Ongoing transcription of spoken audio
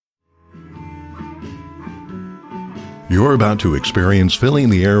You're about to experience Filling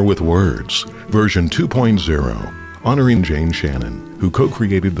the Air with Words, version 2.0, honoring Jane Shannon, who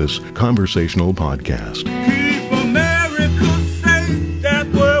co-created this conversational podcast. Keep America safe, that's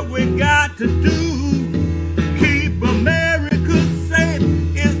what we got to do. Keep America safe,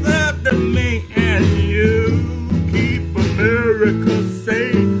 it's up to me and you. Keep America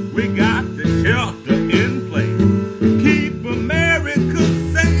safe, we got the shelter in place. Keep America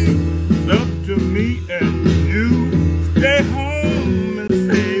safe, it's up to me and you. Stay home and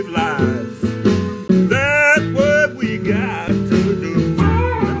save lives, that's what we got to do.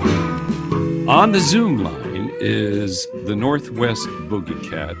 On the Zoom line is the Northwest Boogie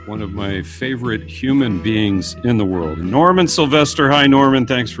Cat, one of my favorite human beings in the world, Norman Sylvester. Hi, Norman.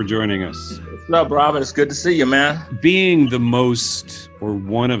 Thanks for joining us. What's up, Robin? It's good to see you, man. Being the most, or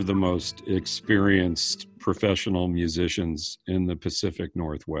one of the most experienced professional musicians in the Pacific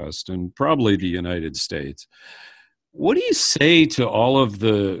Northwest and probably the United States, what do you say to all of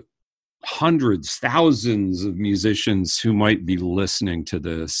the hundreds, thousands of musicians who might be listening to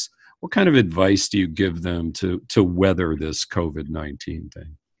this? What kind of advice do you give them to weather this COVID-19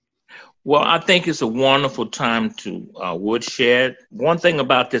 thing? Well, I think it's a wonderful time to woodshed. One thing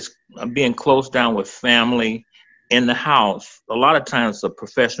about this being close down with family in the house, a lot of times the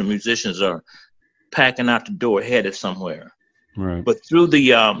professional musicians are packing out the door headed somewhere. Right. But through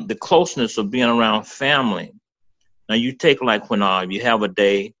the closeness of being around family, now you take like when you have a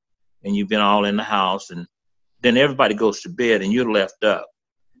day and you've been all in the house and then everybody goes to bed and you're left up.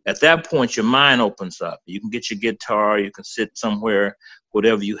 At that point, your mind opens up. You can get your guitar, you can sit somewhere,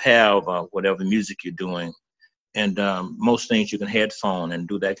 whatever you have, whatever music you're doing. And most things you can headphone and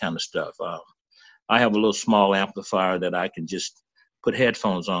do that kind of stuff. I have a little small amplifier that I can just put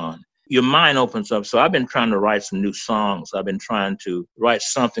headphones on. Your mind opens up. So I've been trying to write some new songs. I've been trying to write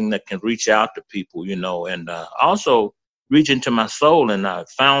something that can reach out to people, you know, and also reach into my soul. And I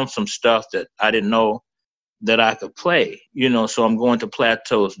found some stuff that I didn't know that I could play, you know, so I'm going to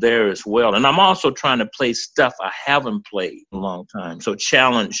plateaus there as well. And I'm also trying to play stuff I haven't played in a long time. So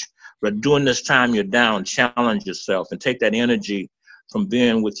challenge, but during this time you're down, challenge yourself and take that energy from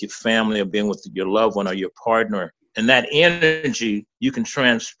being with your family or being with your loved one or your partner. And that energy you can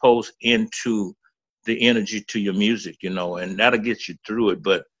transpose into the energy to your music, you know, and that'll get you through it.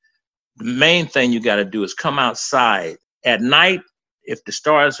 But the main thing you got to do is come outside at night. If the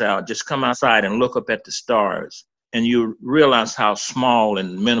stars are out, just come outside and look up at the stars and you realize how small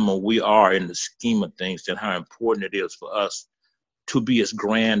and minimal we are in the scheme of things and how important it is for us to be as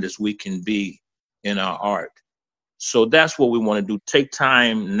grand as we can be in our art. So that's what we want to do. Take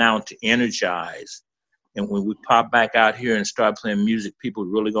time now to energize. And when we pop back out here and start playing music, people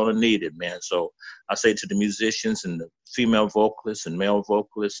are really going to need it, man. So I say to the musicians and the female vocalists and male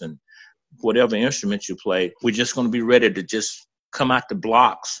vocalists and whatever instrument you play, we're just going to be ready to just come out the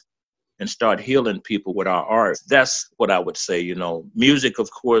blocks and start healing people with our art. That's what I would say, you know. Music, of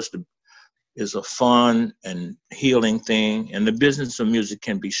course, is a fun and healing thing. And the business of music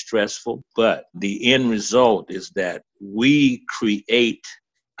can be stressful, but the end result is that we create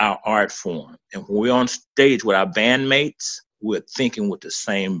our art form. And when we're on stage with our bandmates, we're thinking with the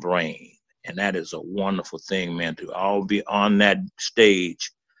same brain. And that is a wonderful thing, man, to all be on that stage,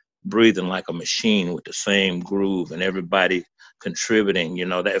 breathing like a machine with the same groove and everybody contributing, you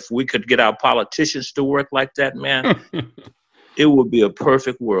know, that if we could get our politicians to work like that, man, it would be a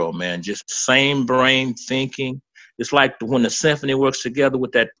perfect world, man. Just same brain thinking. It's like when the symphony works together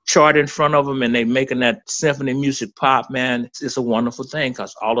with that chart in front of them and they making that symphony music pop, man, it's a wonderful thing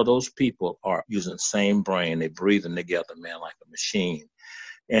because all of those people are using the same brain. They're breathing together, man, like a machine.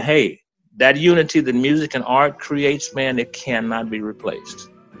 And hey, that unity that music and art creates, man, it cannot be replaced.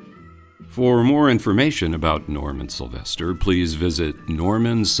 For more information about Norman Sylvester, please visit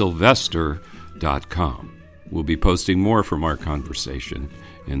normansylvester.com. We'll be posting more from our conversation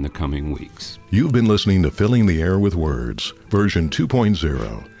in the coming weeks. You've been listening to Filling the Air with Words, version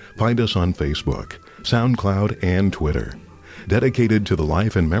 2.0. Find us on Facebook, SoundCloud, and Twitter. Dedicated to the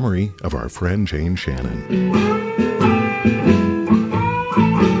life and memory of our friend Jane Shannon.